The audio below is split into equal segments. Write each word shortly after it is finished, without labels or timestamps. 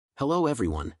Hello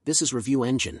everyone, this is Review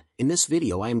Engine. In this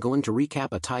video I am going to recap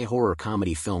a Thai horror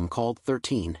comedy film called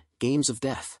 13 Games of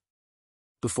Death.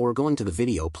 Before going to the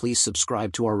video, please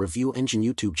subscribe to our Review Engine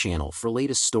YouTube channel for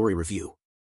latest story review.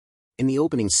 In the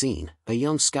opening scene, a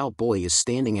young scout boy is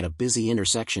standing at a busy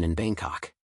intersection in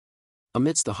Bangkok.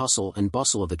 Amidst the hustle and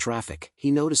bustle of the traffic, he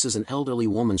notices an elderly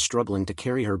woman struggling to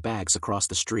carry her bags across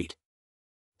the street.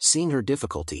 Seeing her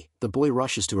difficulty, the boy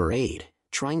rushes to her aid,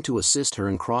 trying to assist her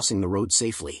in crossing the road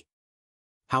safely.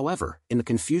 However, in the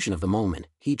confusion of the moment,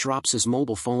 he drops his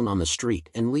mobile phone on the street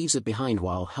and leaves it behind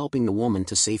while helping the woman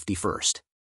to safety first.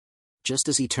 Just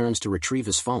as he turns to retrieve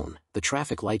his phone, the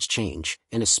traffic lights change,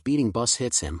 and a speeding bus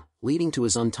hits him, leading to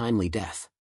his untimely death.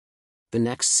 The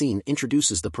next scene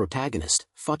introduces the protagonist,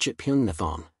 Phutchit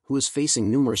Phungnatthong, who is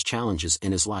facing numerous challenges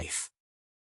in his life.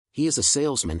 He is a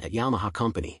salesman at Yamaha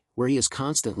Company, where he is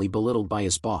constantly belittled by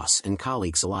his boss and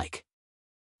colleagues alike.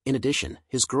 In addition,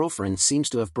 his girlfriend seems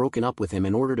to have broken up with him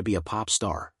in order to be a pop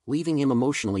star, leaving him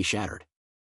emotionally shattered.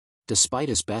 Despite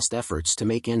his best efforts to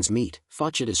make ends meet,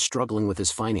 Phutchit is struggling with his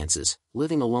finances,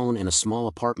 living alone in a small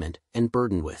apartment, and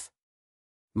burdened with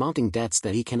mounting debts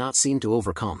that he cannot seem to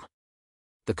overcome.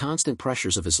 The constant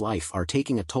pressures of his life are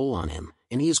taking a toll on him,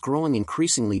 and he is growing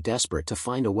increasingly desperate to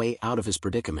find a way out of his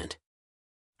predicament.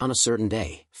 On a certain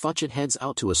day, Phutchit heads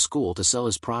out to a school to sell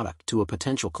his product to a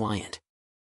potential client.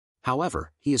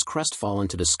 However, he is crestfallen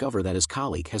to discover that his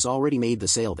colleague has already made the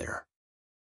sale there.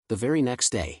 The very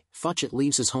next day, Phutchit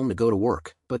leaves his home to go to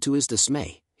work, but to his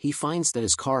dismay, he finds that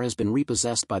his car has been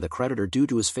repossessed by the creditor due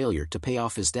to his failure to pay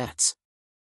off his debts.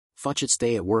 Phutchit's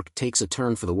day at work takes a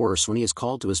turn for the worse when he is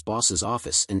called to his boss's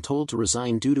office and told to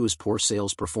resign due to his poor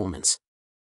sales performance.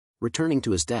 Returning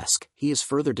to his desk, he is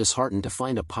further disheartened to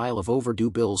find a pile of overdue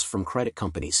bills from credit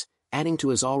companies, adding to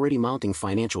his already mounting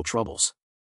financial troubles.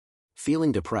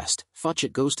 Feeling depressed,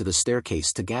 Phutchit goes to the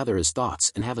staircase to gather his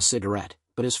thoughts and have a cigarette,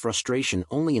 but his frustration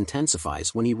only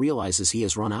intensifies when he realizes he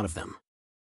has run out of them.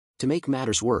 To make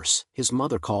matters worse, his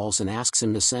mother calls and asks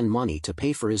him to send money to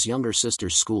pay for his younger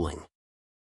sister's schooling.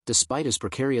 Despite his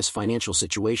precarious financial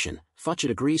situation, Phutchit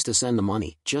agrees to send the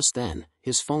money. Just then,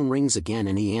 his phone rings again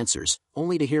and he answers,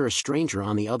 only to hear a stranger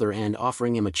on the other end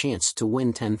offering him a chance to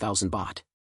win 10,000 baht.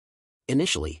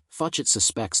 Initially, Phutchit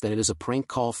suspects that it is a prank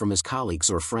call from his colleagues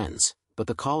or friends, but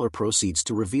the caller proceeds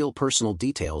to reveal personal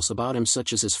details about him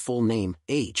such as his full name,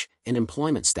 age, and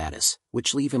employment status,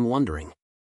 which leave him wondering.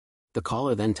 The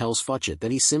caller then tells Phutchit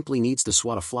that he simply needs to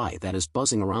swat a fly that is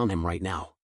buzzing around him right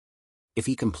now. If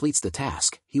he completes the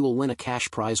task, he will win a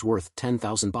cash prize worth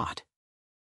 10,000 baht.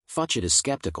 Phutchit is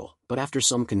skeptical, but after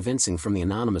some convincing from the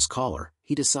anonymous caller,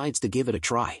 he decides to give it a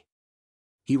try.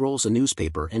 He rolls a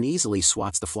newspaper and easily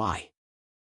swats the fly.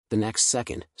 The next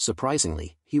second,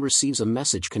 surprisingly, he receives a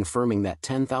message confirming that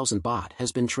 10,000 baht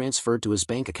has been transferred to his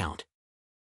bank account.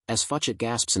 As Phutchit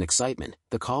gasps in excitement,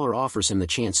 the caller offers him the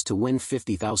chance to win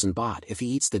 50,000 baht if he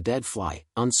eats the dead fly.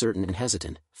 Uncertain and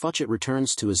hesitant, Phutchit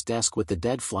returns to his desk with the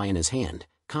dead fly in his hand,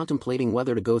 contemplating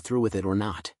whether to go through with it or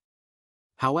not.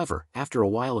 However, after a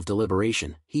while of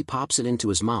deliberation, he pops it into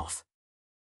his mouth.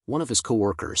 One of his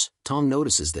co-workers, Tong,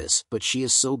 notices this, but she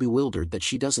is so bewildered that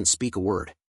she doesn't speak a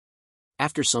word.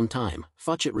 After some time,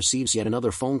 Phutchit receives yet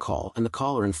another phone call and the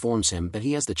caller informs him that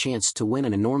he has the chance to win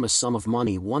an enormous sum of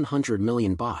money, 100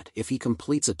 million baht, if he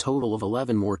completes a total of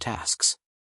 11 more tasks.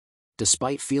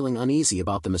 Despite feeling uneasy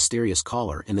about the mysterious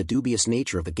caller and the dubious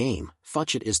nature of the game,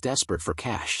 Phutchit is desperate for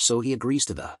cash, so he agrees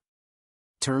to the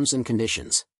terms and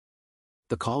conditions.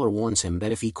 The caller warns him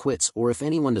that if he quits or if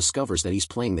anyone discovers that he's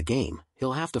playing the game,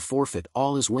 he'll have to forfeit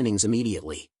all his winnings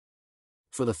immediately.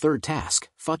 For the third task,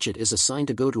 Phutchit is assigned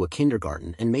to go to a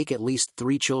kindergarten and make at least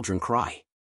 3 children cry.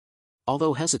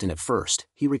 Although hesitant at first,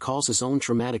 he recalls his own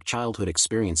traumatic childhood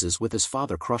experiences with his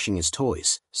father crushing his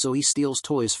toys, so he steals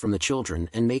toys from the children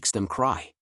and makes them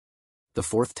cry. The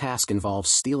fourth task involves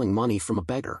stealing money from a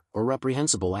beggar, a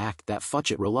reprehensible act that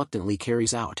Phutchit reluctantly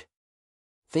carries out.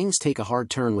 Things take a hard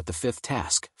turn with the fifth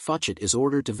task. Phutchit is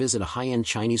ordered to visit a high-end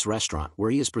Chinese restaurant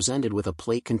where he is presented with a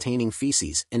plate containing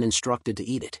feces and instructed to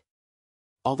eat it.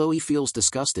 Although he feels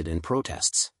disgusted and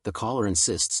protests, the caller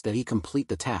insists that he complete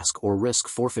the task or risk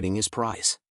forfeiting his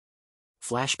prize.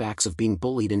 Flashbacks of being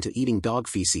bullied into eating dog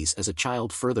feces as a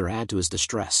child further add to his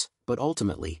distress, but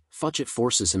ultimately, Phutchit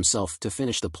forces himself to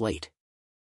finish the plate.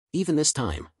 Even this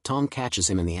time, Tong catches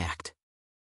him in the act.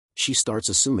 She starts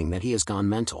assuming that he has gone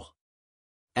mental.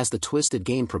 As the twisted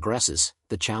game progresses,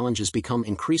 the challenges become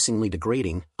increasingly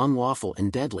degrading, unlawful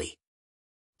and deadly.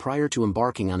 Prior to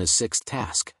embarking on his sixth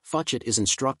task, Phutchit is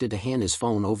instructed to hand his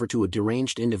phone over to a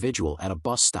deranged individual at a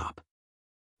bus stop.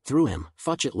 Through him,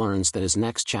 Futchett learns that his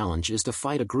next challenge is to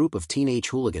fight a group of teenage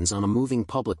hooligans on a moving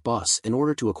public bus in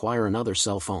order to acquire another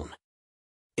cell phone.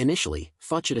 Initially,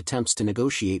 Futchett attempts to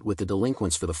negotiate with the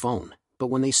delinquents for the phone, but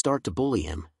when they start to bully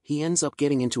him, he ends up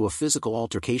getting into a physical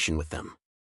altercation with them.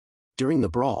 During the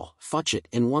brawl, Futchett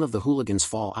and one of the hooligans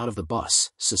fall out of the bus,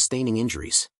 sustaining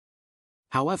injuries.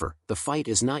 However, the fight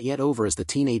is not yet over as the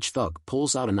teenage thug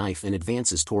pulls out a knife and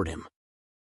advances toward him.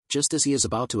 Just as he is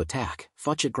about to attack,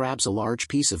 Futchett grabs a large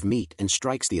piece of meat and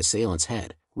strikes the assailant's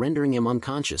head, rendering him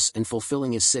unconscious and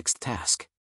fulfilling his sixth task.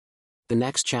 The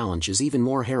next challenge is even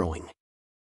more harrowing.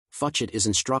 Futchett is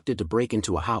instructed to break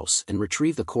into a house and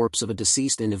retrieve the corpse of a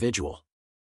deceased individual.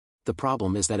 The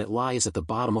problem is that it lies at the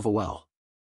bottom of a well.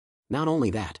 Not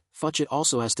only that, Futchett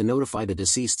also has to notify the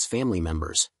deceased's family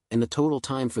members, and the total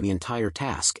time for the entire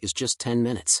task is just 10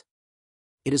 minutes.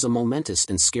 It is a momentous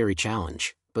and scary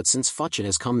challenge, but since Futchett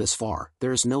has come this far,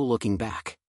 there is no looking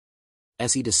back.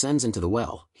 As he descends into the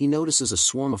well, he notices a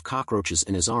swarm of cockroaches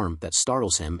in his arm that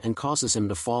startles him and causes him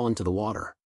to fall into the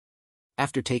water.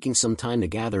 After taking some time to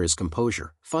gather his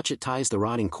composure, Futchett ties the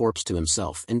rotting corpse to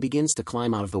himself and begins to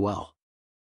climb out of the well.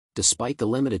 Despite the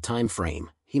limited time frame,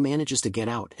 he manages to get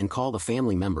out and call the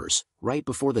family members, right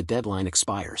before the deadline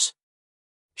expires.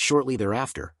 Shortly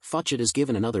thereafter, Futchett is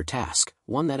given another task,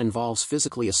 one that involves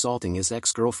physically assaulting his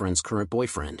ex-girlfriend's current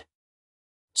boyfriend.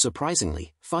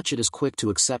 Surprisingly, Futchett is quick to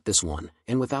accept this one,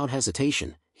 and without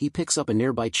hesitation, he picks up a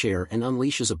nearby chair and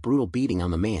unleashes a brutal beating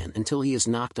on the man until he is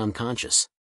knocked unconscious.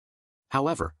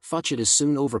 However, Futchett is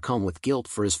soon overcome with guilt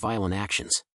for his violent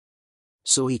actions.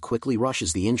 So he quickly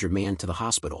rushes the injured man to the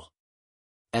hospital.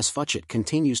 As Futchett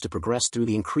continues to progress through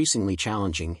the increasingly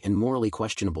challenging and morally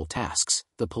questionable tasks,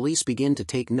 the police begin to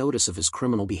take notice of his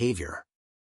criminal behavior.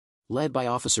 Led by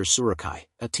Officer Surakai,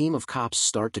 a team of cops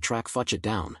start to track Futchett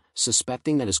down,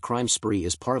 suspecting that his crime spree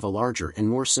is part of a larger and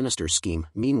more sinister scheme.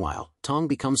 Meanwhile, Tong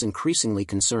becomes increasingly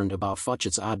concerned about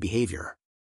Futchett's odd behavior.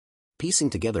 Piecing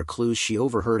together clues she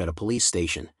overheard at a police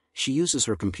station, she uses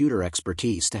her computer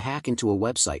expertise to hack into a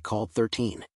website called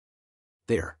 13.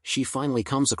 There, she finally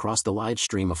comes across the live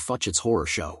stream of Futchett's horror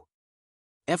show.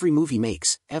 Every move he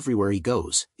makes, everywhere he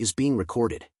goes, is being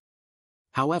recorded.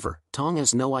 However, Tong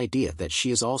has no idea that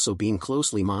she is also being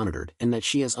closely monitored and that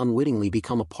she has unwittingly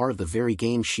become a part of the very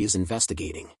game she is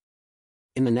investigating.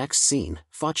 In the next scene,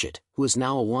 Futchett, who is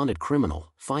now a wanted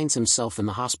criminal, finds himself in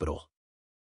the hospital.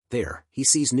 There, he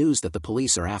sees news that the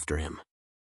police are after him.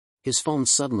 His phone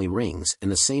suddenly rings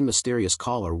and the same mysterious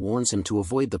caller warns him to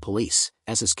avoid the police,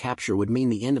 as his capture would mean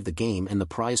the end of the game and the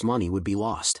prize money would be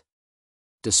lost.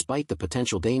 Despite the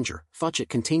potential danger, Futchett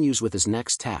continues with his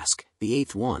next task, the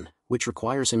eighth one, which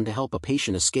requires him to help a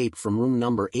patient escape from room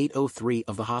number 803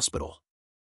 of the hospital.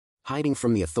 Hiding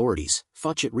from the authorities,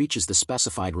 Futchett reaches the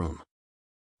specified room.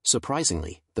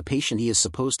 Surprisingly, the patient he is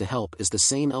supposed to help is the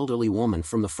same elderly woman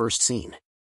from the first scene.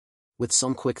 With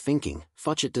some quick thinking,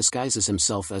 Futchett disguises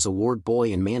himself as a ward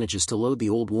boy and manages to load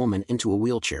the old woman into a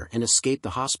wheelchair and escape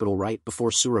the hospital right before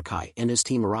Surakai and his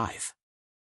team arrive.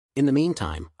 In the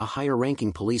meantime, a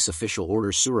higher-ranking police official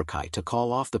orders Surakai to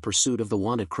call off the pursuit of the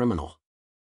wanted criminal.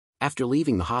 After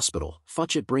leaving the hospital,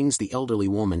 Futchett brings the elderly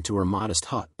woman to her modest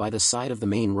hut by the side of the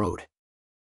main road.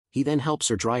 He then helps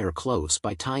her dry her clothes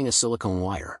by tying a silicone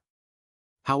wire.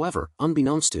 However,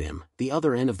 unbeknownst to him, the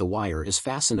other end of the wire is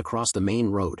fastened across the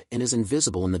main road and is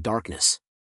invisible in the darkness.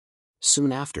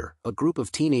 Soon after, a group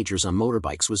of teenagers on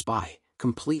motorbikes whiz by,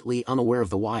 completely unaware of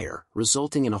the wire,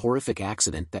 resulting in a horrific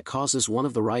accident that causes one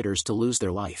of the riders to lose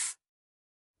their life.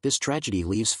 This tragedy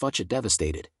leaves Futchett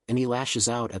devastated, and he lashes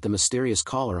out at the mysterious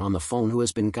caller on the phone who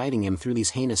has been guiding him through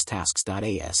these heinous tasks.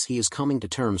 As he is coming to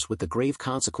terms with the grave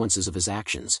consequences of his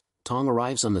actions, Tong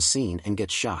arrives on the scene and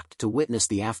gets shocked to witness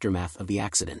the aftermath of the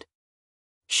accident.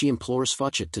 She implores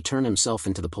Futchett to turn himself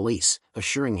into the police,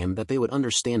 assuring him that they would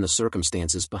understand the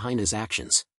circumstances behind his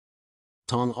actions.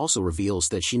 Tong also reveals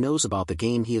that she knows about the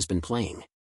game he has been playing.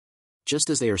 Just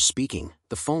as they are speaking,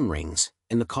 the phone rings,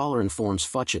 and the caller informs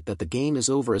Futchett that the game is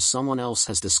over as someone else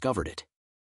has discovered it.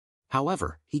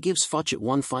 However, he gives Futchett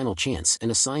one final chance and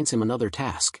assigns him another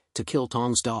task, to kill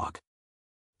Tong's dog.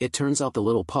 It turns out the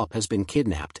little pup has been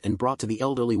kidnapped and brought to the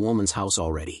elderly woman's house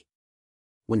already.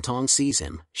 When Tong sees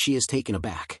him, she is taken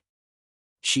aback.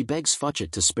 She begs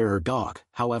Futchett to spare her dog.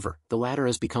 However, the latter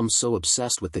has become so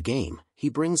obsessed with the game, he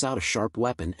brings out a sharp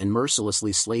weapon and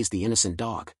mercilessly slays the innocent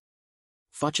dog.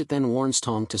 Futchett then warns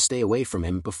Tong to stay away from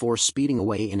him before speeding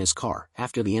away in his car.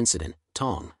 After the incident,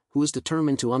 Tong, who is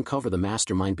determined to uncover the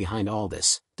mastermind behind all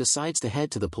this, decides to head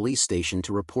to the police station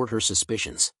to report her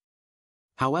suspicions.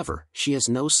 However, she has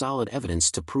no solid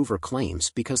evidence to prove her claims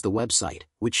because the website,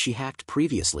 which she hacked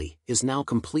previously, is now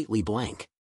completely blank.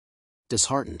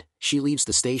 Disheartened, she leaves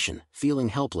the station, feeling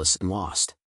helpless and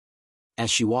lost. As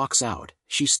she walks out,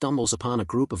 she stumbles upon a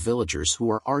group of villagers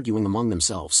who are arguing among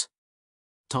themselves.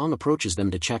 Tong approaches them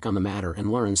to check on the matter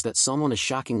and learns that someone has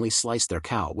shockingly sliced their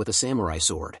cow with a samurai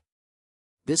sword.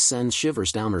 This sends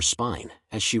shivers down her spine,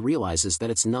 as she realizes that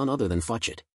it's none other than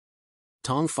shittt.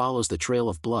 Tong follows the trail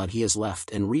of blood he has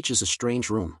left and reaches a strange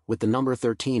room, with the number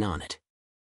 13 on it.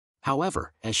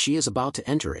 However, as she is about to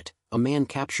enter it, a man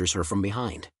captures her from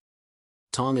behind.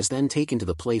 Tong is then taken to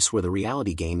the place where the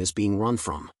reality game is being run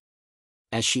from.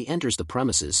 As she enters the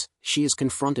premises, she is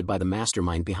confronted by the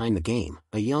mastermind behind the game,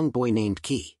 a young boy named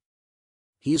Key.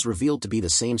 He is revealed to be the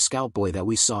same scout boy that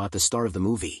we saw at the start of the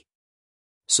movie.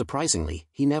 Surprisingly,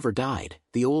 he never died.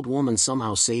 The old woman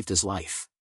somehow saved his life.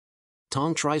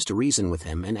 Tong tries to reason with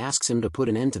him and asks him to put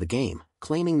an end to the game,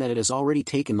 claiming that it has already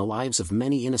taken the lives of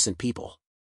many innocent people.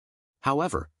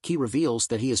 However, Key reveals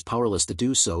that he is powerless to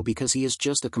do so because he is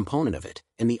just a component of it,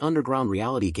 and the underground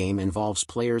reality game involves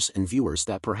players and viewers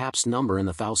that perhaps number in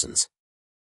the thousands.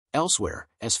 Elsewhere,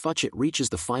 as shittt reaches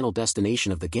the final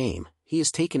destination of the game, he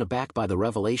is taken aback by the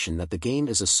revelation that the game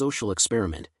is a social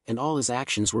experiment, and all his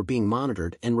actions were being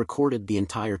monitored and recorded the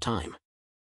entire time.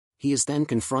 He is then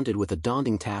confronted with the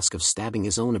daunting task of stabbing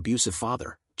his own abusive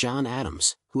father, John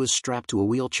Adams, who is strapped to a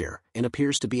wheelchair and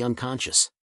appears to be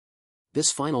unconscious. This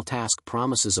final task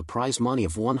promises a prize money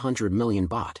of 100 million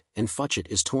baht, and shittt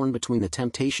is torn between the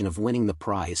temptation of winning the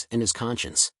prize and his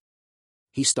conscience.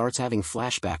 He starts having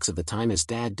flashbacks of the time his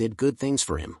dad did good things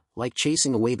for him, like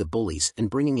chasing away the bullies and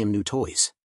bringing him new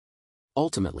toys.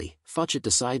 Ultimately, shittt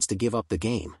decides to give up the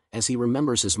game, as he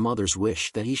remembers his mother's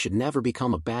wish that he should never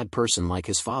become a bad person like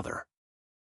his father.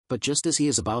 But just as he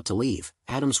is about to leave,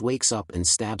 Adams wakes up and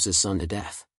stabs his son to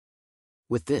death.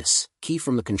 With this, Key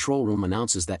from the control room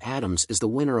announces that Adams is the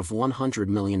winner of 100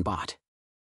 million baht.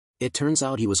 It turns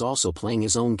out he was also playing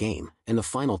his own game, and the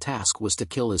final task was to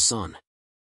kill his son.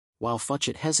 While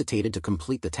shittt hesitated to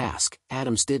complete the task,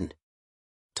 Adams didn't.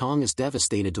 Tong is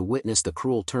devastated to witness the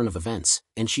cruel turn of events,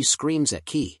 and she screams at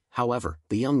Key. However,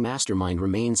 the young mastermind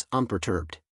remains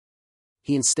unperturbed.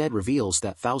 He instead reveals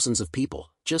that thousands of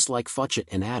people, just like shittt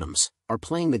and Adams, are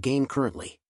playing the game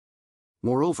currently.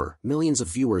 Moreover, millions of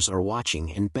viewers are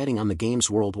watching and betting on the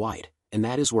games worldwide, and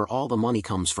that is where all the money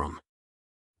comes from.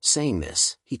 Saying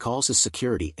this, he calls his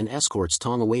security and escorts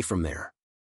Tong away from there.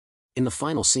 In the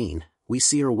final scene, we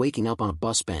see her waking up on a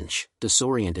bus bench,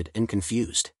 disoriented and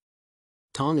confused.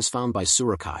 Tong is found by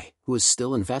Surakai, who is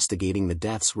still investigating the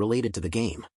deaths related to the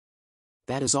game.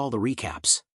 That is all the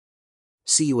recaps.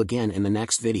 See you again in the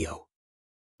next video.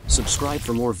 Subscribe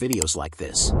for more videos like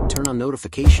this, turn on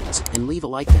notifications, and leave a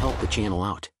like to help the channel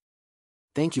out.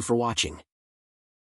 Thank you for watching.